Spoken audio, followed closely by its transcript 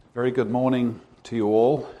Very good morning to you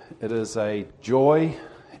all. It is a joy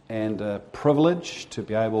and a privilege to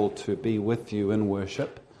be able to be with you in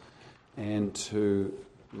worship and to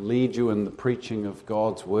lead you in the preaching of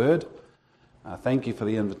God's Word. Thank you for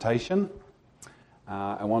the invitation.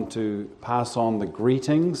 I want to pass on the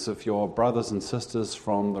greetings of your brothers and sisters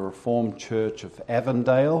from the Reformed Church of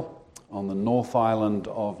Avondale on the North Island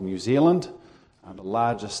of New Zealand, the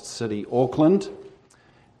largest city, Auckland.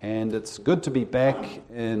 And it's good to be back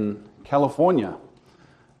in California.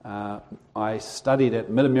 I studied at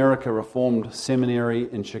Mid-America Reformed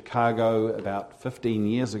Seminary in Chicago about 15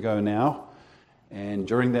 years ago now, and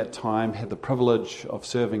during that time had the privilege of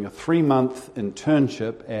serving a 3-month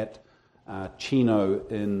internship at Chino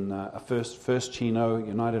in First Chino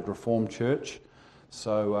United Reformed Church.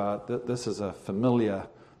 So this is a familiar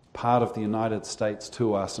part of the United States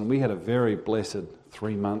to us, and we had a very blessed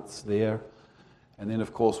 3 months there. And then,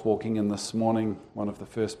 of course, walking in this morning, one of the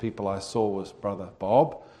first people I saw was Brother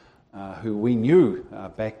Bob, who we knew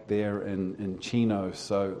back there in Chino.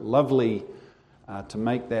 So lovely to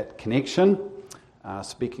make that connection.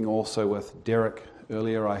 Speaking also with Derek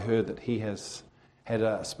earlier, I heard that he has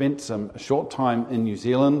had spent a short time in New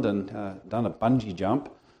Zealand and done a bungee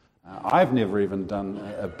jump. I've never even done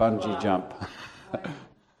a bungee jump.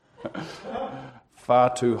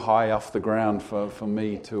 Far too high off the ground for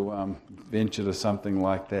me to venture to something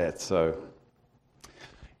like that. So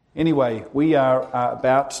anyway, we are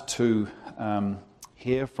about to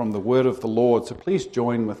hear from the word of the Lord. So please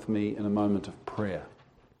join with me in a moment of prayer.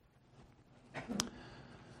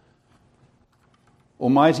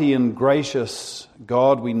 Almighty and gracious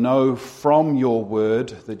God, we know from your word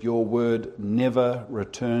that your word never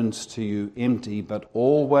returns to you empty, but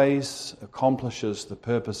always accomplishes the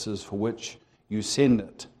purposes for which you send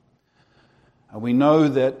it. And we know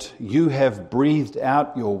that you have breathed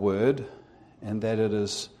out your word and that it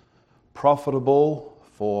is profitable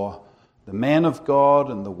for the man of God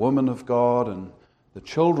and the woman of God and the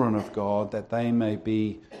children of God, that they may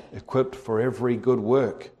be equipped for every good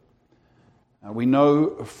work. We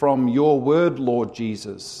know from your word, Lord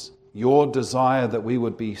Jesus, your desire that we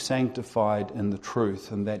would be sanctified in the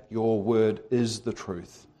truth and that your word is the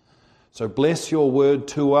truth. So bless your word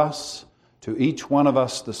to us, to each one of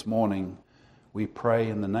us this morning, we pray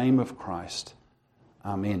in the name of Christ.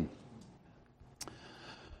 Amen.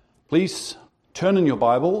 Please turn in your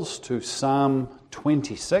Bibles to Psalm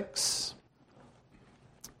 26.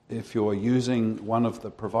 If you're using one of the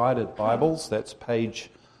provided Bibles, that's page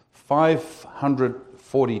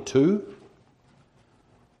 542.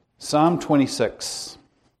 Psalm 26.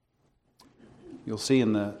 You'll see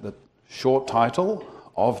in the short title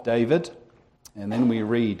of David. And then we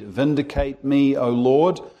read, "Vindicate me, O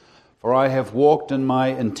Lord, for I have walked in my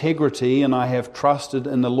integrity, and I have trusted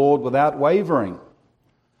in the Lord without wavering.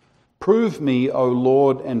 Prove me, O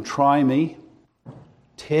Lord, and try me.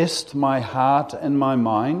 Test my heart and my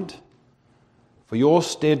mind. For your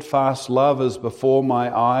steadfast love is before my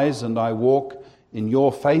eyes, and I walk in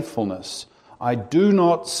your faithfulness. I do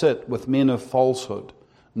not sit with men of falsehood,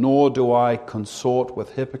 nor do I consort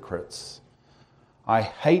with hypocrites. I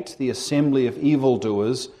hate the assembly of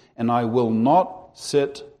evildoers, and I will not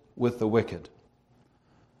sit with the wicked.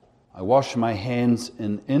 I wash my hands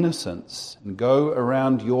in innocence and go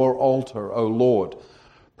around your altar, O Lord,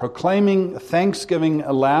 proclaiming thanksgiving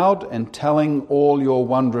aloud and telling all your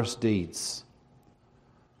wondrous deeds.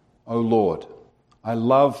 O Lord, I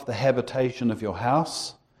love the habitation of your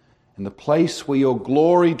house and the place where your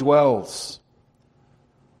glory dwells.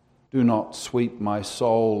 Do not sweep my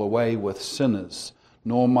soul away with sinners,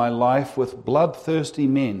 nor my life with bloodthirsty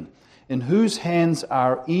men, in whose hands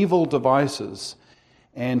are evil devices,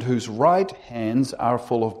 and whose right hands are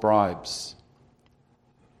full of bribes.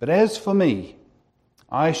 But as for me,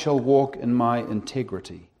 I shall walk in my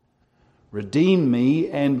integrity. Redeem me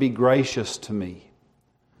and be gracious to me.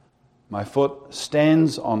 My foot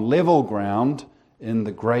stands on level ground in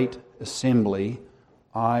the great assembly.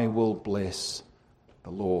 I will bless the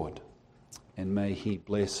Lord." And may he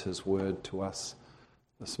bless his word to us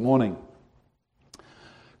this morning.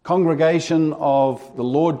 Congregation of the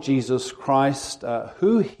Lord Jesus Christ,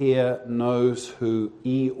 who here knows who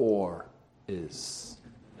Eeyore is?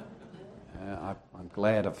 I'm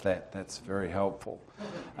glad of that. That's very helpful.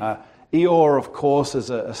 Eeyore, of course, is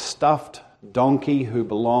a stuffed donkey who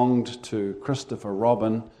belonged to Christopher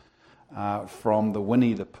Robin from the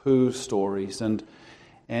Winnie the Pooh stories. And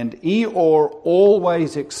Eeyore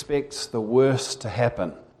always expects the worst to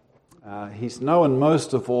happen. He's known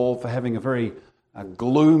most of all for having a very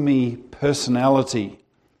gloomy personality.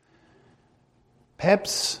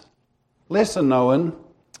 Perhaps lesser known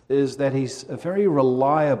is that he's a very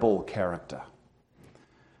reliable character.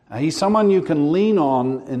 He's someone you can lean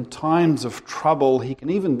on in times of trouble. He can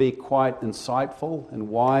even be quite insightful and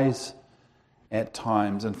wise at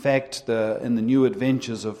times. In fact, in the New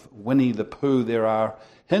Adventures of Winnie the Pooh, there are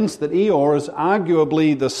hints that Eeyore is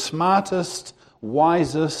arguably the smartest,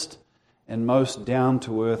 wisest, and most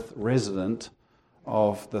down-to-earth resident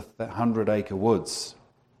of the 100-acre woods.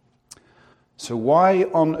 So why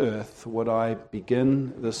on earth would I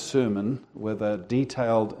begin this sermon with a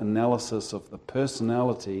detailed analysis of the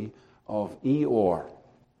personality of Eeyore?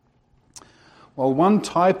 Well, one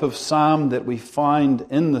type of psalm that we find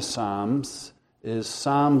in the Psalms is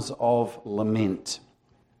psalms of lament.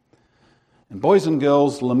 And boys and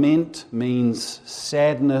girls, lament means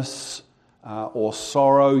sadness or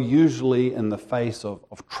sorrow, usually in the face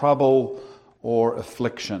of trouble or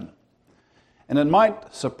affliction. And it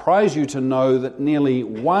might surprise you to know that nearly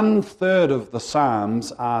 1/3 of the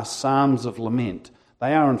Psalms are psalms of lament.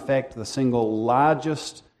 They are, in fact, the single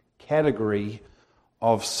largest category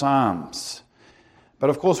of psalms. But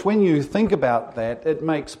of course, when you think about that, it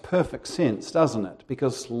makes perfect sense, doesn't it?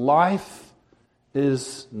 Because life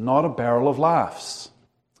is not a barrel of laughs.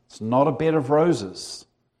 It's not a bed of roses.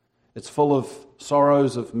 It's full of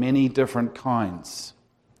sorrows of many different kinds.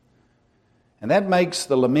 And that makes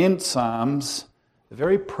the lament psalms a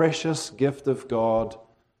very precious gift of God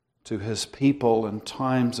to his people in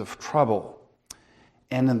times of trouble.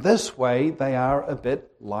 And in this way, they are a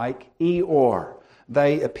bit like Eeyore.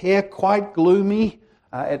 They appear quite gloomy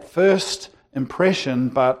at first impression,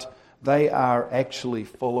 but they are actually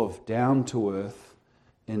full of down-to-earth,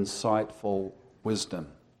 insightful wisdom.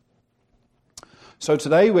 So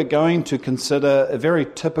today we're going to consider a very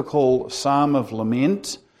typical psalm of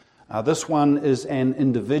lament. This one is an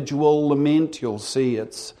individual lament. You'll see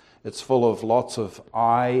it's full of lots of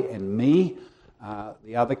I and me.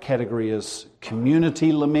 The other category is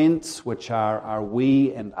community laments, which are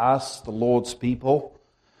we and us, the Lord's people.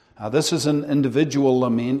 This is an individual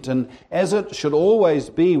lament, and as it should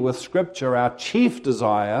always be with Scripture, our chief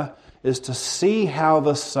desire is to see how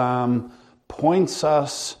the psalm points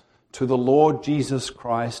us to the Lord Jesus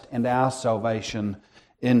Christ and our salvation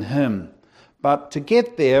in Him. But to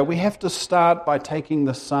get there, we have to start by taking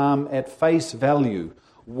the psalm at face value.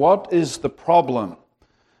 What is the problem?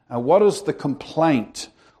 What is the complaint?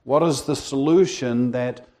 What is the solution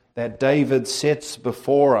that David sets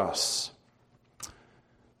before us?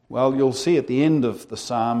 Well, you'll see at the end of the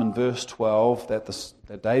psalm in verse 12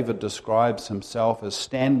 that David describes himself as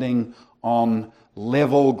standing on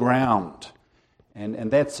level ground.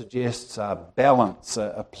 And that suggests a balance,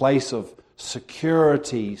 a place of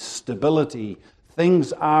security, stability.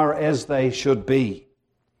 Things are as they should be.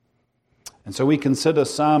 And so we consider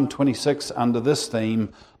Psalm 26 under this theme: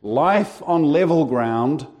 life on level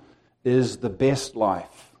ground is the best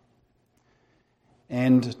life.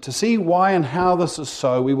 And to see why and how this is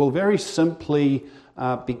so, we will very simply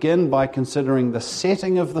begin by considering the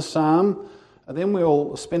setting of the psalm. Then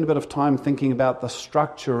we'll spend a bit of time thinking about the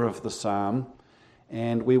structure of the psalm.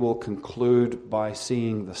 And we will conclude by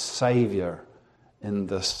seeing the Savior in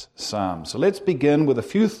this psalm. So let's begin with a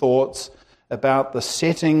few thoughts about the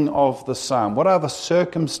setting of the psalm. What are the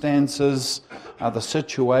circumstances, the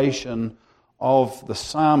situation of the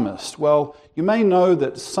psalmist? Well, you may know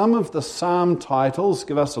that some of the psalm titles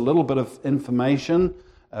give us a little bit of information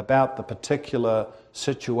about the particular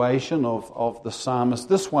situation of the psalmist.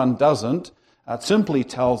 This one doesn't. It simply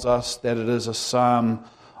tells us that it is a psalm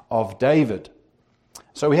of David.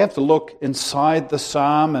 So we have to look inside the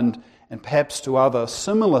psalm and perhaps to other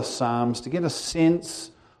similar psalms to get a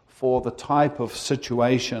sense for the type of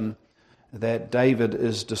situation that David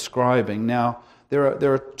is describing. Now,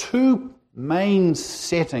 there are two main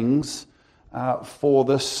settings for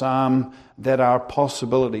this psalm that are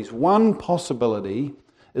possibilities. One possibility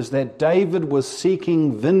is that David was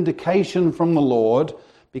seeking vindication from the Lord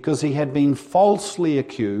because he had been falsely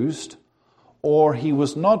accused, or he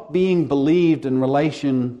was not being believed in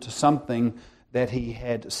relation to something that he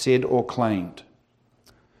had said or claimed.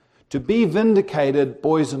 To be vindicated,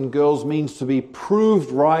 boys and girls, means to be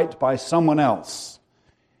proved right by someone else.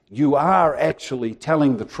 You are actually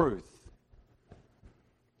telling the truth.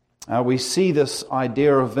 We see this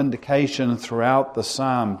idea of vindication throughout the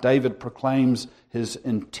psalm. David proclaims his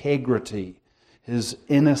integrity, his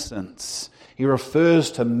innocence. He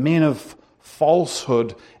refers to men of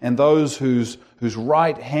falsehood and those whose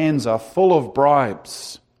right hands are full of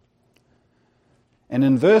bribes. And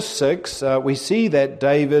in verse 6, we see that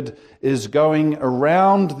David is going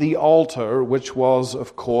around the altar, which was,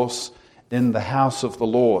 of course, in the house of the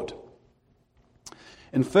Lord.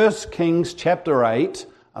 In 1 Kings chapter 8,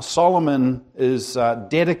 Solomon is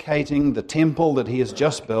dedicating the temple that he has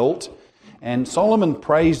just built, and Solomon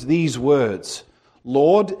prays these words,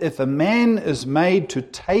 "Lord, if a man is made to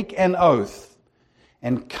take an oath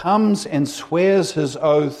and comes and swears his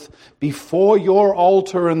oath before your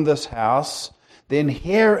altar in this house, then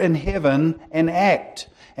hear in heaven and act,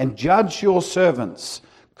 and judge your servants,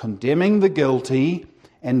 condemning the guilty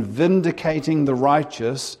and vindicating the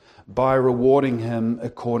righteous by rewarding him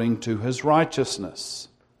according to his righteousness."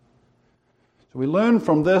 So we learn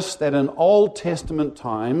from this that in Old Testament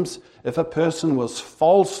times, if a person was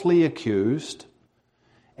falsely accused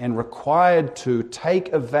and required to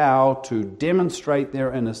take a vow to demonstrate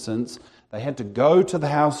their innocence, they had to go to the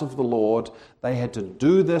house of the Lord. They had to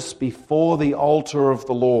do this before the altar of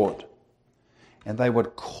the Lord. And they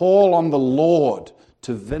would call on the Lord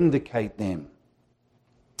to vindicate them.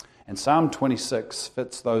 And Psalm 26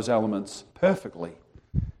 fits those elements perfectly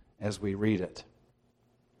as we read it.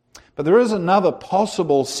 But there is another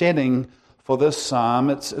possible setting for this psalm.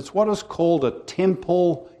 It's what is called a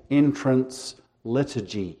temple entrance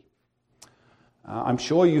liturgy. I'm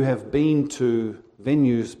sure you have been to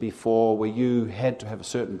venues before where you had to have a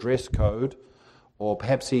certain dress code, or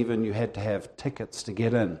perhaps even you had to have tickets to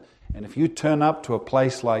get in. And if you turn up to a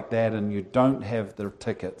place like that and you don't have the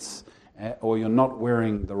tickets, or you're not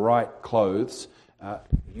wearing the right clothes,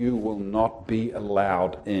 you will not be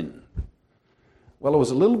allowed in. Well, it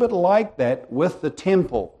was a little bit like that with the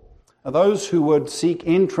temple. Those who would seek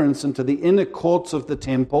entrance into the inner courts of the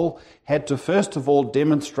temple had to first of all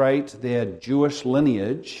demonstrate their Jewish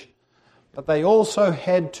lineage, but they also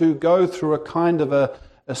had to go through a kind of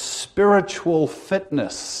a spiritual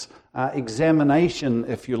fitness examination,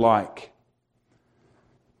 if you like.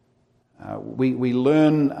 We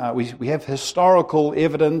have historical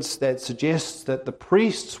evidence that suggests that the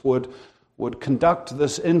priests would conduct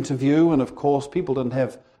this interview, and of course people didn't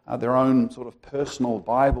have their own sort of personal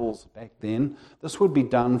Bibles back then. This would be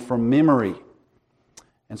done from memory.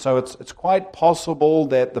 And so it's quite possible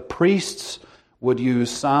that the priests would use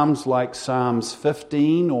psalms like Psalms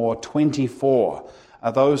 15 or 24.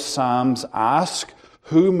 Those psalms ask,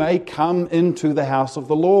 "Who may come into the house of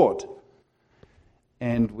the Lord?"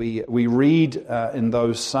 And we read in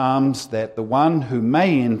those psalms that the one who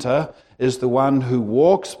may enter is the one who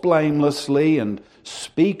walks blamelessly and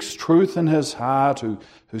speaks truth in his heart, who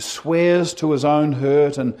swears to his own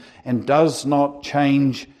hurt and does not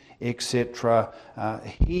change, etc.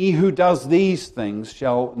 He who does these things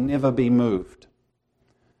shall never be moved.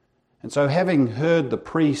 And so having heard the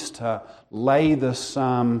priest lay this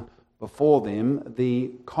psalm before them,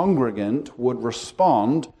 the congregant would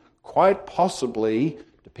respond quite possibly,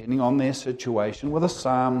 depending on their situation, with a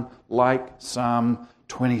psalm like Psalm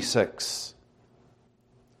 26.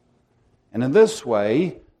 And in this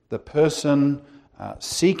way, the person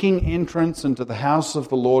seeking entrance into the house of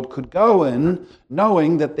the Lord could go in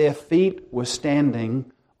knowing that their feet were standing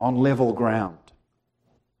on level ground.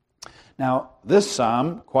 Now, this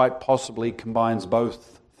psalm quite possibly combines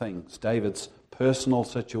both things, David's personal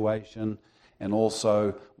situation and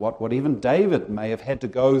also what even David may have had to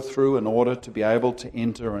go through in order to be able to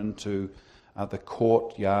enter into the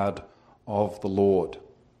courtyard of the Lord.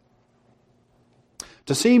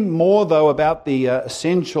 To see more, though, about the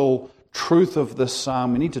essential truth of this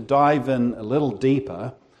psalm, we need to dive in a little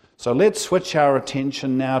deeper. So let's switch our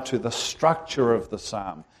attention now to the structure of the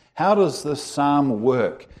psalm. How does this psalm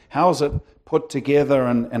work? How is it put together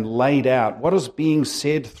and laid out? What is being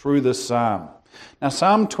said through this psalm? Now,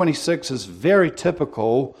 Psalm 26 is very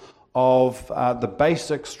typical of the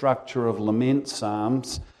basic structure of lament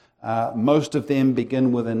psalms. Most of them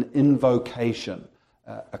begin with an invocation,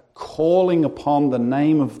 a calling upon the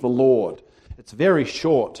name of the Lord. It's very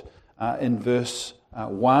short in verse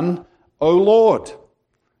 1. O Lord,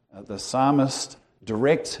 the psalmist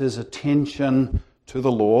directs his attention to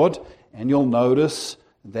the Lord, and you'll notice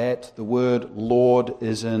that the word Lord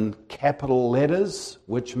is in capital letters,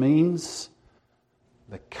 which means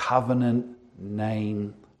the covenant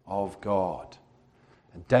name of God.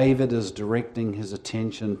 David is directing his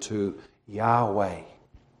attention to Yahweh,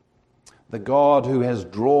 the God who has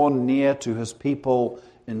drawn near to his people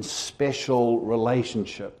in special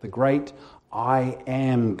relationship, the great I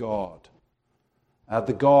Am God,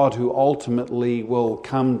 the God who ultimately will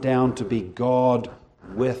come down to be God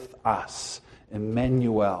with us,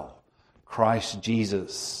 Emmanuel, Christ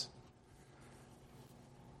Jesus.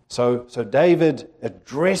 So David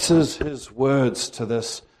addresses his words to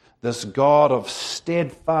this God of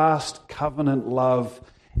steadfast covenant love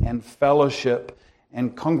and fellowship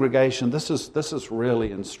and congregation. This is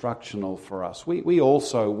really instructional for us. We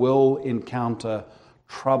also will encounter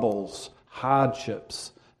troubles,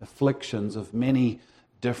 hardships, afflictions of many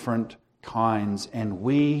different kinds, and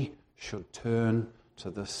we should turn to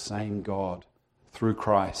the same God through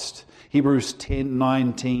Christ. Hebrews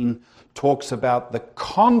 10:19 talks about the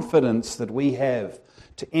confidence that we have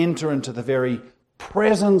to enter into the very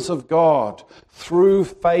presence of God through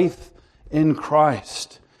faith in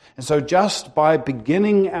Christ. And so just by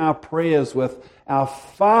beginning our prayers with our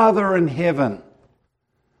Father in heaven,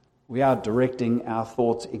 we are directing our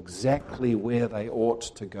thoughts exactly where they ought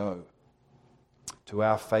to go, to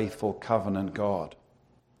our faithful covenant God.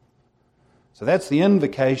 So that's the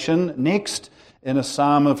invocation. Next, in a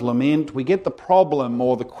psalm of lament, we get the problem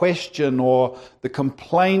or the question or the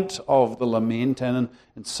complaint of the lament. And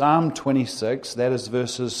in Psalm 26, that is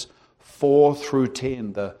verses 4 through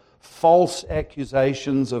 10, the false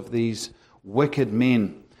accusations of these wicked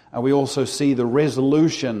men. We also see the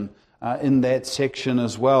resolution in that section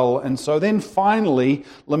as well. And so then finally,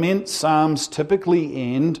 lament psalms typically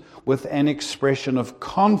end with an expression of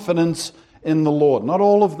confidence in the Lord. Not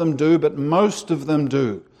all of them do, but most of them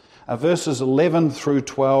do. Verses 11 through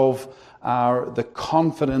 12 are the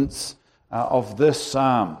confidence of this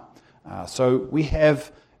psalm. So we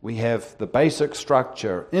have the basic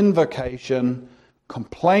structure: invocation,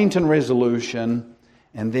 complaint and resolution,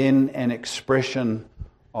 and then an expression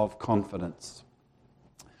of confidence.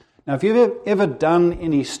 Now, if you've ever done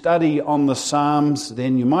any study on the Psalms,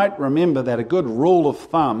 then you might remember that a good rule of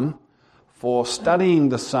thumb for studying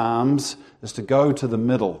the Psalms is to go to the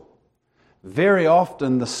middle. Very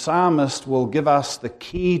often the psalmist will give us the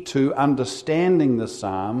key to understanding the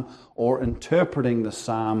psalm or interpreting the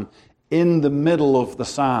psalm in the middle of the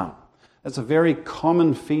psalm. That's a very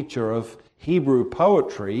common feature of Hebrew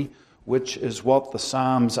poetry, which is what the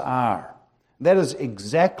Psalms are. That is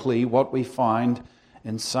exactly what we find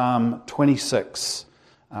in Psalm 26.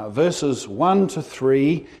 Verses 1 to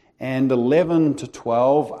 3 and 11 to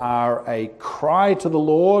 12 are a cry to the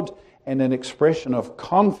Lord and an expression of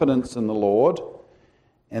confidence in the Lord.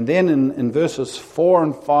 And then in verses 4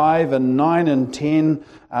 and 5 and 9 and 10,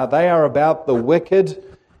 they are about the wicked.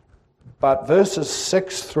 But verses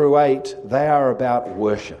 6 through 8, they are about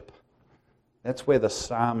worship. That's where the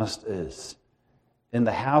psalmist is, in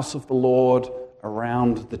the house of the Lord,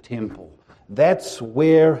 around the temple. That's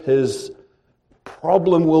where his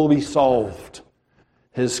problem will be solved.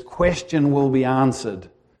 His question will be answered.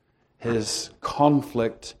 His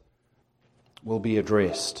conflict will be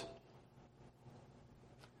addressed.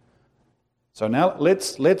 So now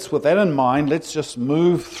let's with that in mind, let's just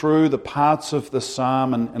move through the parts of the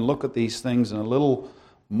psalm and look at these things in a little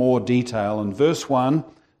more detail. In verse 1,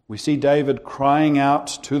 we see David crying out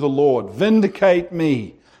to the Lord, "Vindicate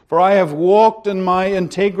me, for I have walked in my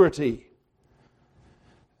integrity."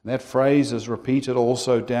 That phrase is repeated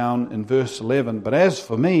also down in verse 11. "But as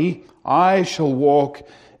for me, I shall walk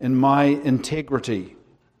in my integrity."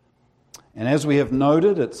 And as we have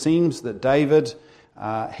noted, it seems that David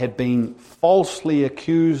had been falsely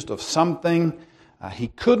accused of something. He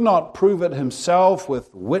could not prove it himself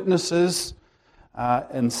with witnesses,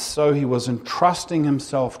 and so he was entrusting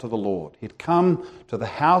himself to the Lord. He'd come to the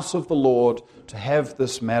house of the Lord to have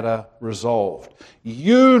this matter resolved.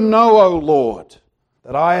 "You know, O Lord,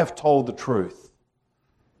 that I have told the truth.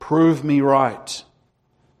 Prove me right."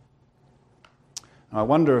 I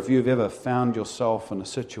wonder if you've ever found yourself in a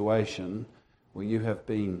situation where you have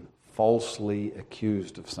been falsely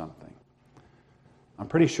accused of something. I'm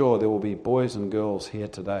pretty sure there will be boys and girls here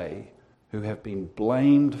today who have been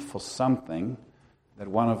blamed for something that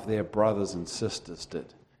one of their brothers and sisters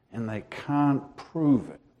did, and they can't prove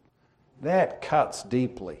it. That cuts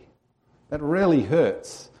deeply. That really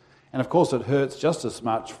hurts. And of course it hurts just as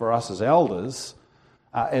much for us as elders,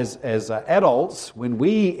 as adults, when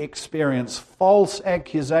we experience false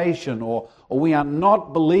accusation or we are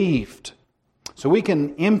not believed. So we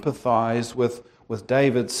can empathize with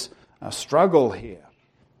David's struggle here.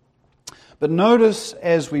 But notice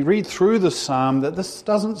as we read through the psalm that this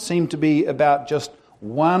doesn't seem to be about just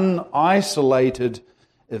one isolated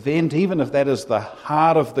event, even if that is the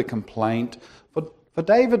heart of the complaint. For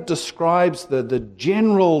David describes the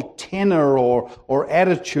general tenor or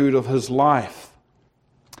attitude of his life.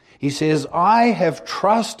 He says, "I have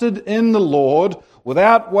trusted in the Lord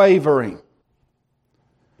without wavering.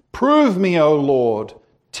 Prove me, O Lord.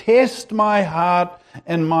 Test my heart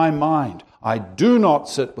and my mind. I do not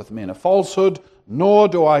sit with men of falsehood, nor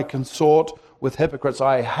do I consort with hypocrites.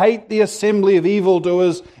 I hate the assembly of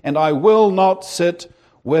evildoers, and I will not sit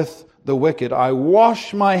with the wicked. I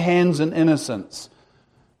wash my hands in innocence."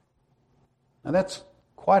 Now that's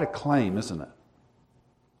quite a claim, isn't it?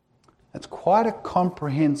 That's quite a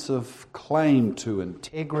comprehensive claim to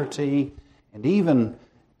integrity and even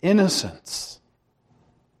innocence.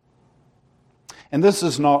 And this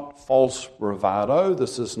is not false bravado.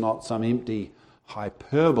 This is not some empty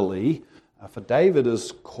hyperbole. For David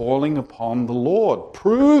is calling upon the Lord.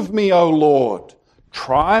 Prove me, O Lord.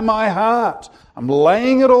 Try my heart. I'm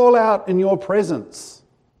laying it all out in your presence.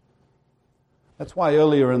 That's why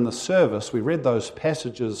earlier in the service we read those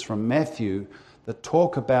passages from Matthew that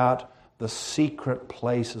talk about the secret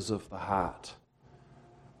places of the heart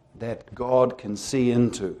that God can see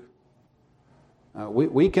into.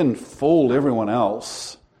 We can fool everyone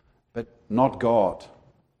else, but not God.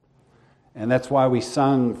 And that's why we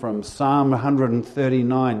sung from Psalm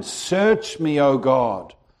 139, "Search me, O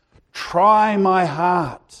God, try my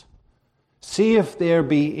heart, see if there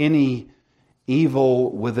be any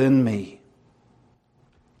evil within me."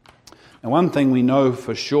 And one thing we know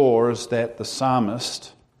for sure is that the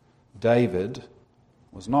psalmist, David,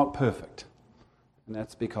 was not perfect. And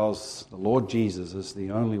that's because the Lord Jesus is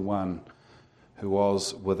the only one who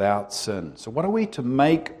was without sin. So what are we to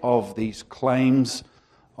make of these claims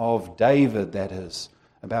of David, that is,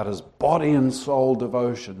 about his body and soul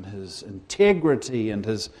devotion, his integrity and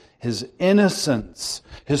his innocence,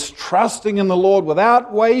 his trusting in the Lord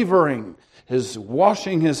without wavering, his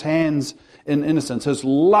washing his hands in innocence, his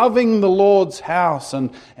loving the Lord's house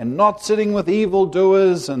and not sitting with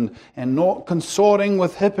evildoers and not consorting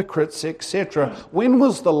with hypocrites, etc. When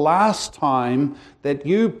was the last time that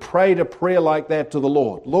you prayed a prayer like that to the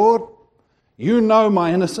Lord? Lord, you know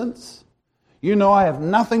my innocence. You know I have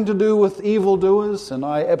nothing to do with evildoers and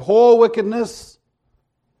I abhor wickedness.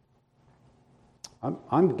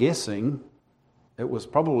 I'm guessing it was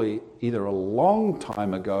probably either a long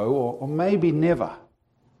time ago or maybe never.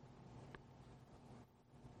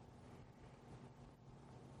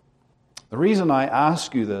 The reason I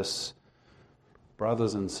ask you this,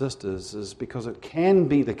 brothers and sisters, is because it can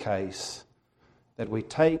be the case that we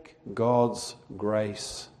take God's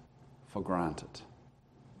grace for granted.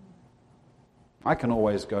 I can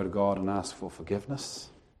always go to God and ask for forgiveness.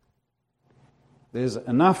 There's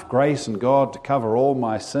enough grace in God to cover all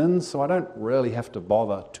my sins, so I don't really have to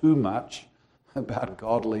bother too much about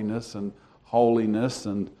godliness and holiness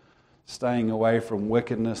and staying away from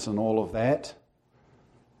wickedness and all of that.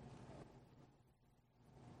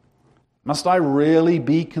 Must I really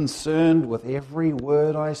be concerned with every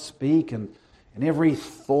word I speak and every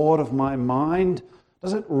thought of my mind?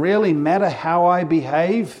 Does it really matter how I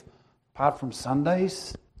behave, apart from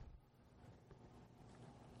Sundays?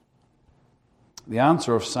 The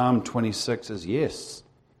answer of Psalm 26 is yes.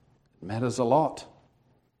 It matters a lot.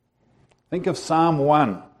 Think of Psalm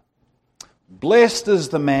 1. Blessed is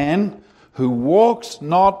the man who walks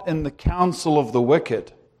not in the counsel of the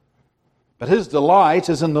wicked, but his delight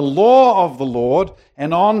is in the law of the Lord,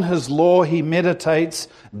 and on his law he meditates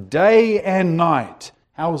day and night.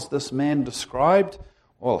 How is this man described?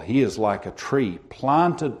 Well, he is like a tree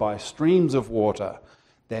planted by streams of water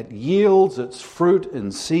that yields its fruit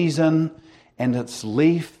in season, and its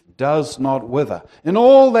leaf does not wither. In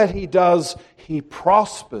all that he does, he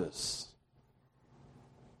prospers.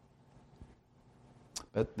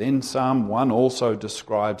 But then Psalm 1 also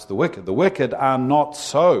describes the wicked. The wicked are not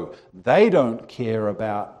so. They don't care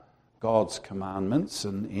about God's commandments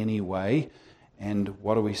in any way. And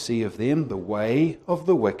what do we see of them? The way of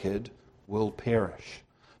the wicked will perish.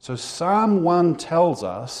 So Psalm 1 tells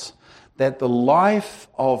us that the life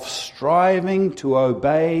of striving to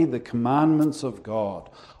obey the commandments of God,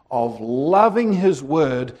 of loving His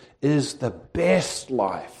word, is the best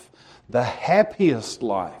life, the happiest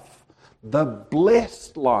life, the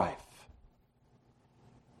blessed life.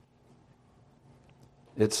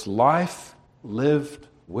 It's life lived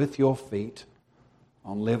with your feet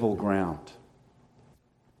on level ground.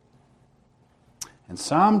 And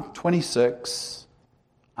Psalm 26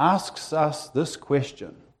 asks us this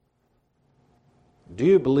question. Do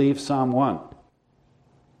you believe Psalm 1?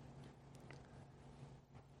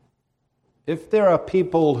 If there are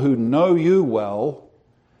people who know you well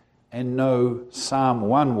and know Psalm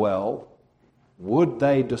 1 well, would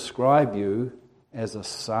they describe you as a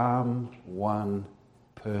Psalm 1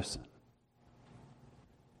 person?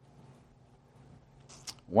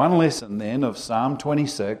 One lesson then of Psalm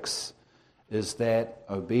 26 is that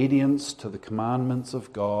obedience to the commandments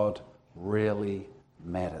of God really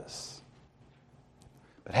matters.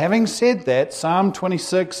 But having said that, Psalm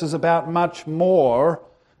 26 is about much more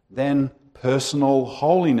than personal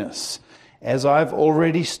holiness. As I've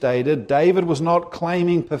already stated, David was not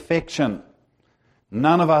claiming perfection.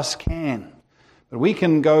 None of us can. But we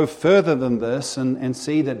can go further than this and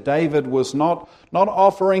see that David was not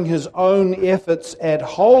offering his own efforts at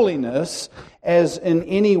holiness as in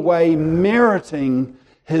any way meriting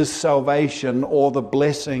his salvation or the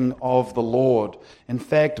blessing of the Lord. In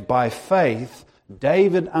fact, by faith,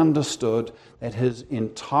 David understood that his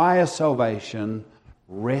entire salvation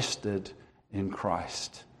rested in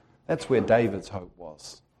Christ. That's where David's hope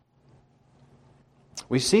was.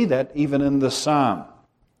 We see that even in the psalm.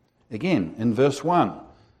 Again, in verse 1.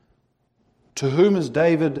 To whom is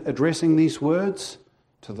David addressing these words?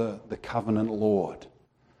 To the covenant Lord,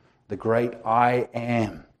 the great I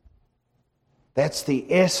am. That's the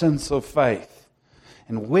essence of faith.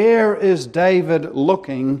 And where is David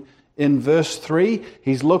looking in verse 3?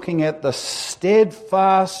 He's looking at the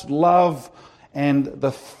steadfast love and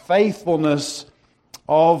the faithfulness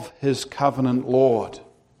of his covenant Lord.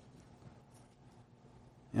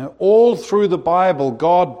 All through the Bible,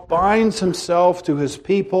 God binds himself to his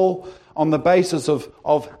people on the basis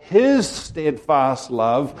of his steadfast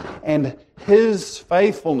love and his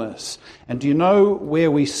faithfulness. And do you know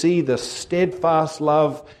where we see the steadfast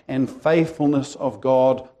love and faithfulness of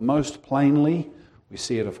God most plainly? We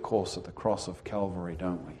see it, of course, at the cross of Calvary,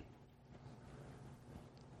 don't we?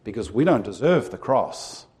 Because we don't deserve the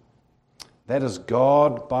cross. That is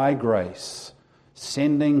God, by grace,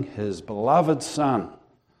 sending his beloved Son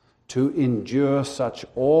to endure such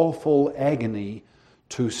awful agony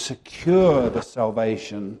to secure the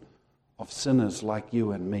salvation of sinners like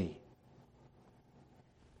you and me.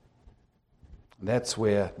 That's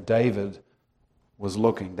where David was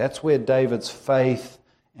looking. That's where David's faith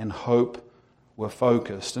and hope were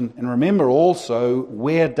focused. And remember also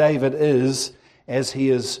where David is as he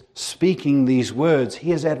is speaking these words.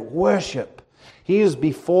 He is at worship. He is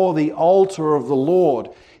before the altar of the Lord.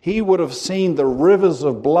 He would have seen the rivers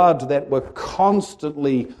of blood that were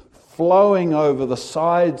constantly flowing over the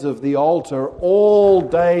sides of the altar all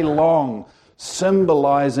day long,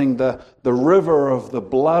 symbolizing the river of the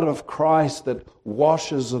blood of Christ that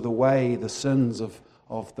washes away the sins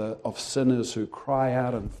of sinners who cry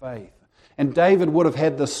out in faith. And David would have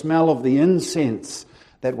had the smell of the incense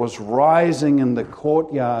that was rising in the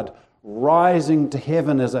courtyard, rising to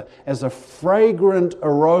heaven as a fragrant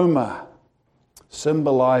aroma,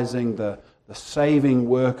 symbolizing the saving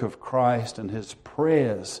work of Christ and his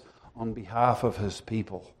prayers on behalf of his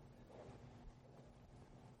people.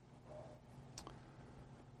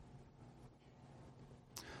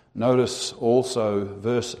 Notice also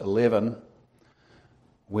verse 11,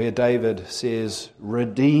 where David says,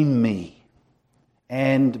 "Redeem me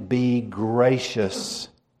and be gracious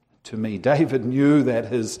to me." David knew that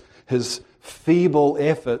his feeble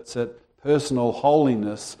efforts at personal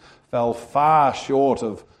holiness fell far short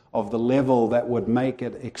of the level that would make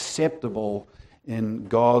it acceptable in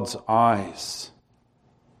God's eyes.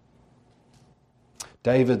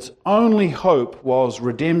 David's only hope was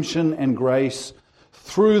redemption and grace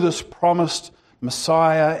through this promised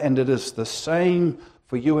Messiah, and it is the same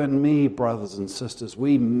for you and me, brothers and sisters.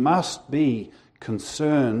 We must be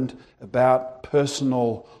concerned about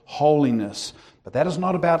personal holiness, but that is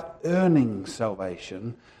not about earning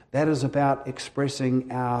salvation. That is about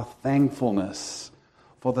expressing our thankfulness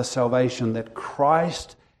for the salvation that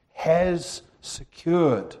Christ has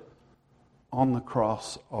secured on the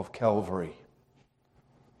cross of Calvary.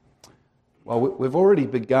 Well, we've already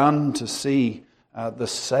begun to see the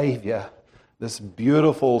Savior, this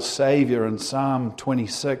beautiful Savior in Psalm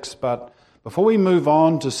 26, but before we move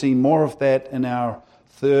on to see more of that in our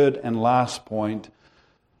third and last point,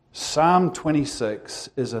 Psalm 26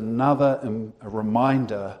 is another a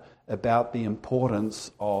reminder about the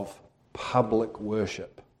importance of public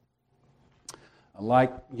worship.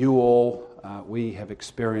 Like you all, we have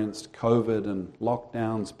experienced COVID and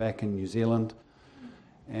lockdowns back in New Zealand,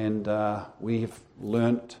 and we've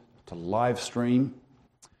learnt to live stream,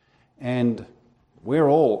 and we're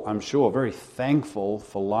all, I'm sure, very thankful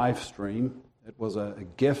for live stream. It was a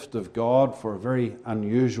gift of God for a very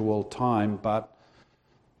unusual time, but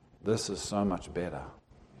this is so much better.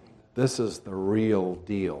 This is the real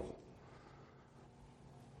deal.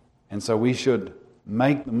 And so we should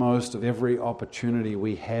make the most of every opportunity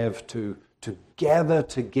we have to gather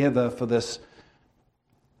together for this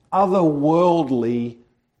otherworldly,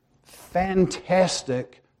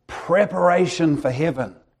 fantastic preparation for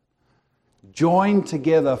heaven. Join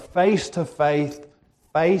together face to face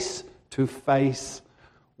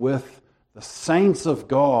with the saints of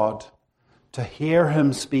God to hear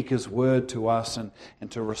him speak his word to us and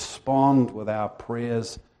to respond with our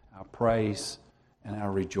prayers, our praise, and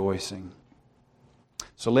our rejoicing.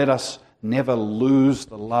 So let us never lose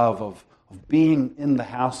the love of being in the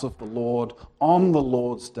house of the Lord on the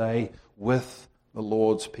Lord's day with the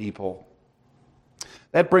Lord's people.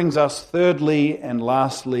 That brings us thirdly and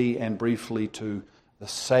lastly and briefly to the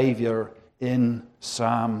Savior in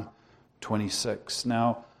Psalm 26.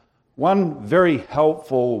 Now, one very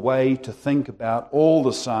helpful way to think about all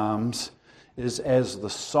the Psalms is as the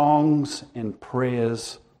songs and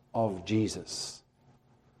prayers of Jesus.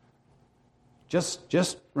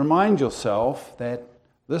 Just remind yourself that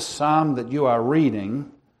this psalm that you are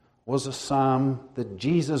reading was a psalm that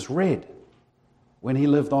Jesus read when he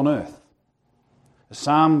lived on earth. A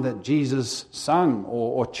psalm that Jesus sung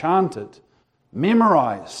or chanted,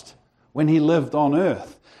 memorized when he lived on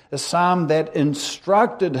earth. A psalm that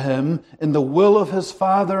instructed him in the will of his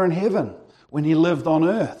Father in heaven when he lived on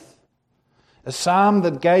earth. A psalm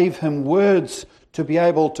that gave him words to be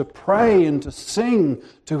able to pray and to sing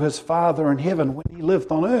to his Father in heaven when he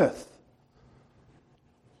lived on earth.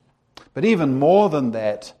 But even more than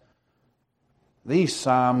that, these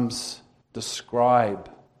psalms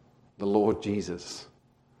describe the Lord Jesus.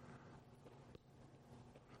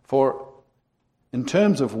 For in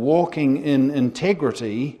terms of walking in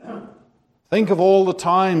integrity, think of all the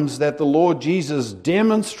times that the Lord Jesus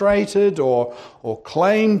demonstrated or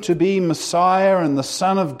claimed to be Messiah and the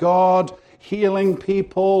Son of God, healing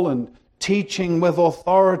people and teaching with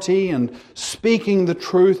authority and speaking the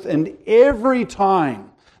truth. And every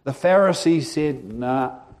time the Pharisees said,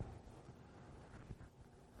 "Nah,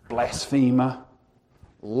 blasphemer,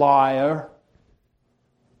 liar,"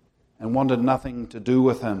 and wanted nothing to do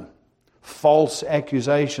with him. False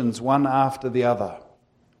accusations, one after the other.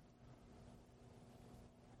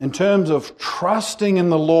 In terms of trusting in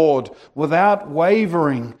the Lord without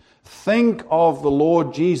wavering, think of the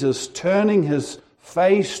Lord Jesus turning his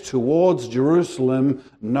face towards Jerusalem,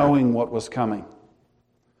 knowing what was coming.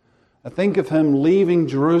 Think of him leaving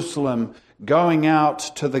Jerusalem, going out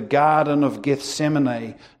to the Garden of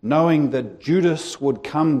Gethsemane, knowing that Judas would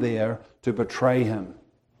come there to betray him,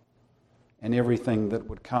 and everything that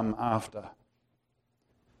would come after.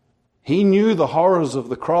 He knew the horrors of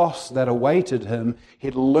the cross that awaited him.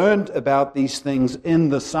 He'd learned about these things in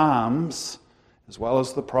the Psalms, as well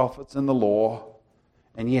as the prophets and the law,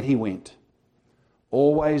 and yet he went,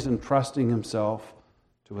 always entrusting himself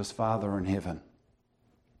to his Father in heaven.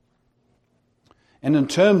 And in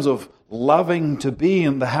terms of loving to be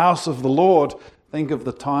in the house of the Lord, think of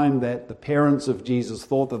the time that the parents of Jesus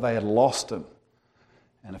thought that they had lost him.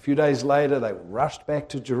 And a few days later, they rushed back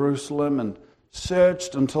to Jerusalem and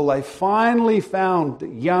searched until they finally found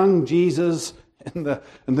young Jesus in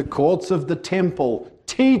the courts of the temple,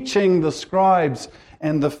 teaching the scribes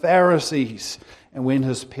and the Pharisees. And when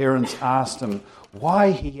his parents asked him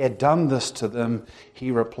why he had done this to them,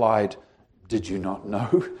 he replied, "Did you not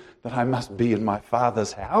know that I must be in my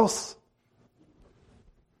Father's house?"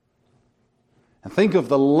 And think of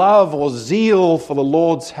the love or zeal for the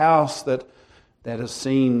Lord's house that is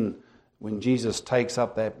seen when Jesus takes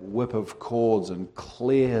up that whip of cords and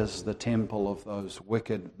clears the temple of those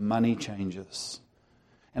wicked money changers.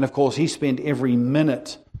 And of course, he spent every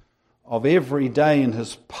minute of every day in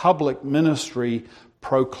his public ministry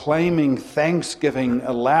proclaiming thanksgiving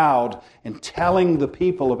aloud and telling the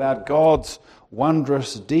people about God's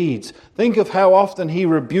wondrous deeds. Think of how often he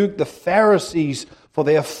rebuked the Pharisees for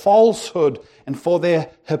their falsehood and for their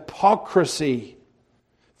hypocrisy,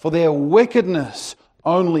 for their wickedness,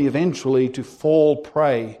 only eventually to fall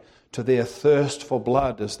prey to their thirst for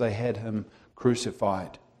blood as they had him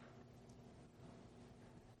crucified.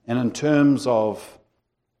 And in terms of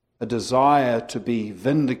a desire to be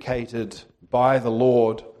vindicated by the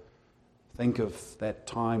Lord, think of that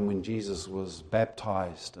time when Jesus was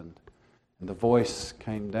baptized and the voice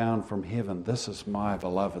came down from heaven, "This is my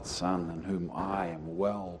beloved Son in whom I am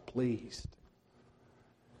well pleased."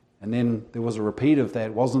 And then there was a repeat of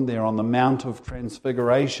that, wasn't there, on the Mount of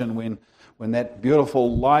Transfiguration when that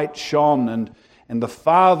beautiful light shone and the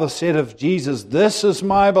Father said of Jesus, "This is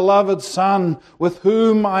my beloved Son with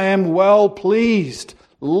whom I am well pleased.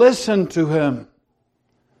 Listen to him."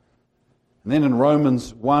 And then in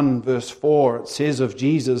Romans 1 verse 4 it says of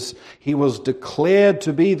Jesus, he was declared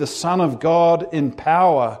to be the Son of God in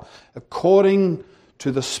power according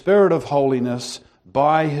to the Spirit of holiness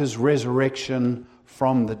by his resurrection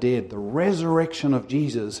from the dead. The resurrection of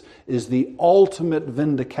Jesus is the ultimate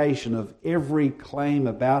vindication of every claim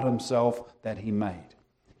about himself that he made.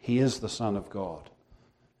 He is the Son of God.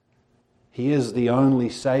 He is the only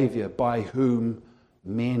Savior by whom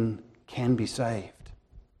men can be saved.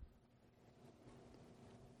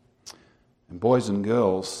 And boys and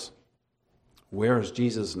girls, where is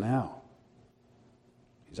Jesus now?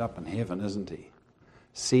 He's up in heaven, isn't he?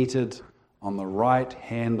 Seated on the right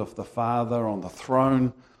hand of the Father, on the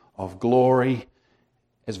throne of glory.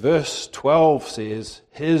 As verse 12 says,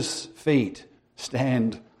 his feet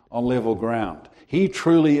stand on level ground. He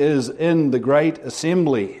truly is in the great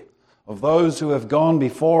assembly of those who have gone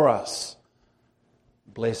before us,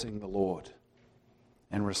 blessing the Lord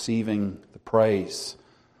and receiving the praise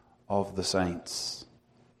of the saints.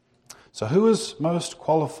 So who is most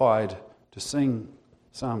qualified to sing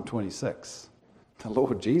Psalm 26? The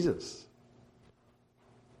Lord Jesus.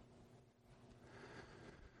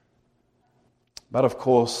 But of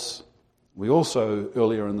course, we also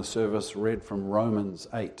earlier in the service read from Romans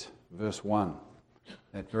 8, verse 1.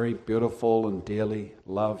 That very beautiful and dearly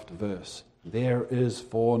loved verse. There is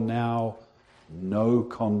for now no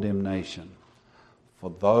condemnation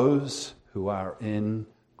for those who are in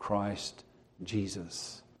Christ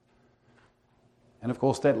Jesus. And of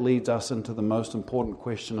course that leads us into the most important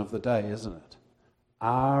question of the day, isn't it?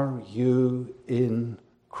 Are you in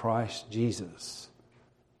Christ Jesus?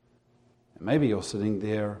 And maybe you're sitting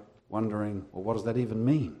there wondering, well, what does that even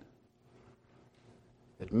mean?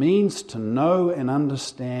 It means to know and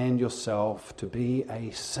understand yourself to be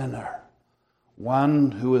a sinner,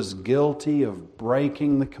 one who is guilty of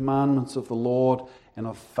breaking the commandments of the Lord and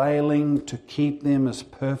of failing to keep them as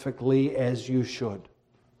perfectly as you should.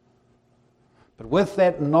 But with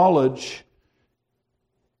that knowledge,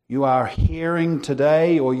 you are hearing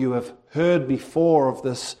today, or you have heard before, of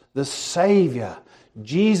this Savior,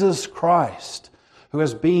 Jesus Christ, who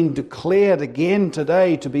has been declared again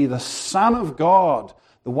today to be the Son of God,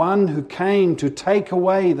 the one who came to take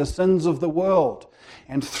away the sins of the world.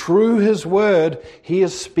 And through His Word, He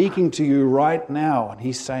is speaking to you right now. And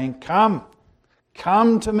He's saying, come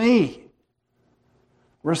to me.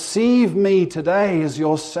 Receive me today as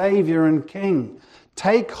your Savior and King.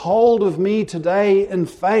 Take hold of me today in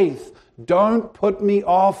faith. Don't put me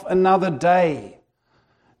off another day.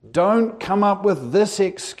 Don't come up with this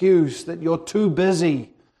excuse that you're too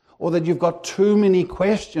busy or that you've got too many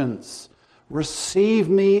questions. Receive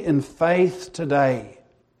me in faith today.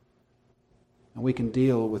 And we can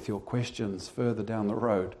deal with your questions further down the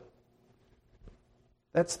road.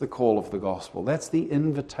 That's the call of the gospel. That's the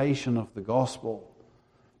invitation of the gospel.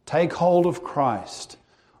 Take hold of Christ,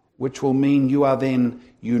 which will mean you are then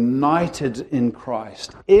united in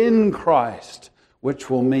Christ, which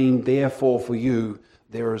will mean, therefore, for you,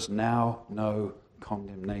 there is now no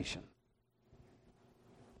condemnation.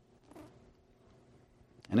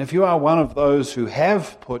 And if you are one of those who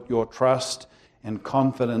have put your trust and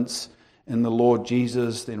confidence in the Lord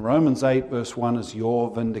Jesus, then Romans 8 verse 1 is your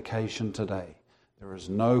vindication today. There is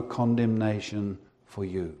no condemnation for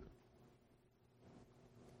you.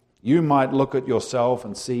 You might look at yourself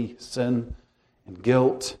and see sin and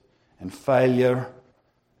guilt and failure,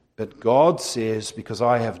 but God says, because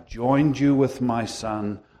I have joined you with my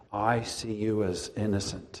Son, I see you as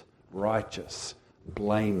innocent, righteous,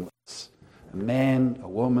 blameless. A man, a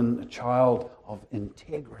woman, a child of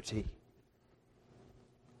integrity.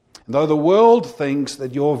 And though the world thinks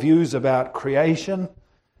that your views about creation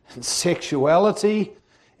and sexuality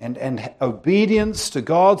and obedience to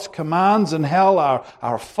God's commands and hell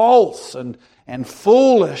are false and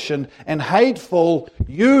foolish and hateful,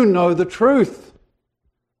 you know the truth.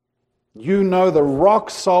 You know the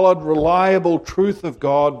rock-solid, reliable truth of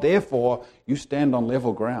God. Therefore, you stand on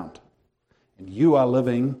level ground. And you are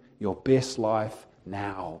living your best life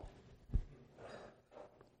now.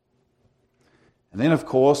 And then, of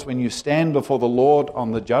course, when you stand before the Lord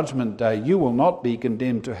on the judgment day, you will not be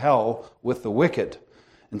condemned to hell with the wicked.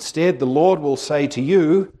 Instead, the Lord will say to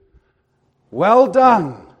you, well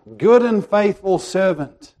done, good and faithful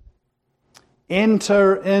servant.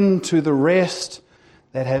 Enter into the rest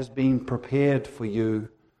that has been prepared for you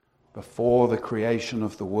before the creation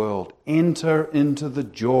of the world. Enter into the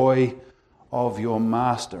joy of your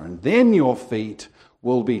master. And then your feet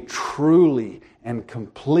will be truly and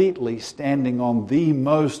completely standing on the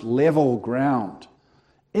most level ground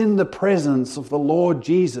in the presence of the Lord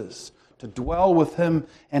Jesus, to dwell with Him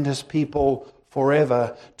and His people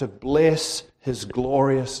forever, to bless His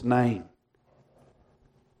glorious name.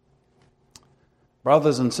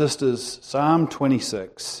 Brothers and sisters, Psalm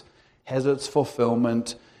 26 has its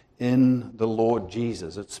fulfillment in the Lord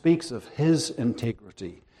Jesus. It speaks of His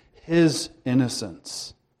integrity, His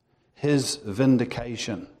innocence, His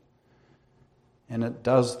vindication. And it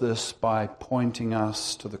does this by pointing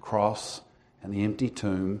us to the cross and the empty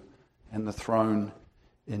tomb and the throne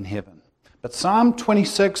in heaven. But Psalm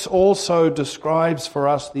 26 also describes for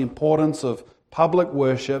us the importance of public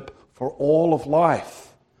worship for all of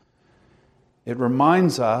life. It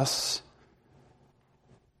reminds us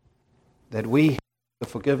that we have the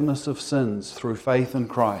forgiveness of sins through faith in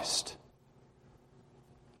Christ.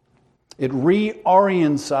 It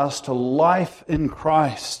reorients us to life in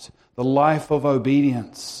Christ, the life of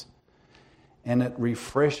obedience. and it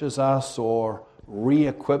refreshes us or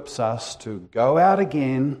re-equips us to go out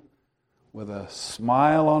again with a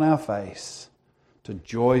smile on our face to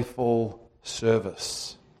joyful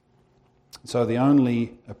service. So the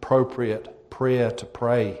only appropriate prayer to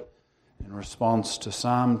pray in response to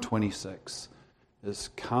Psalm 26 is,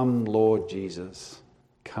 "Come, Lord Jesus,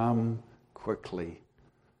 come quickly."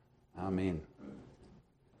 Amen.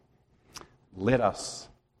 Let us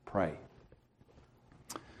pray.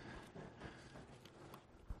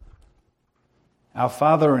 Our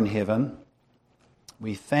Father in heaven,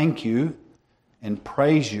 we thank you and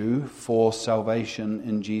praise you for salvation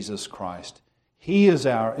in Jesus Christ. He is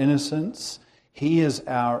our innocence. He is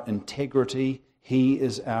our integrity. He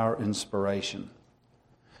is our inspiration.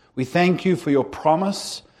 We thank you for your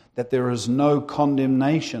promise that there is no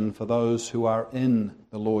condemnation for those who are in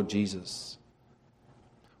the Lord Jesus.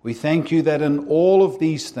 We thank you that in all of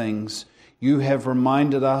these things you have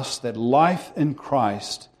reminded us that life in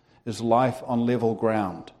Christ is life on level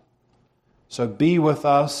ground. So be with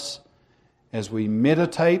us as we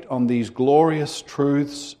meditate on these glorious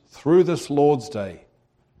truths through this Lord's Day,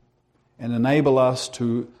 and enable us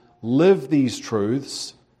to live these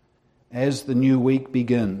truths as the new week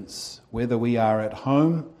begins, whether we are at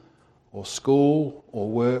home or school or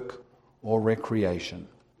work or recreation.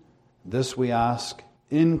 This we ask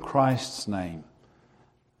in Christ's name.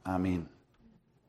 Amen.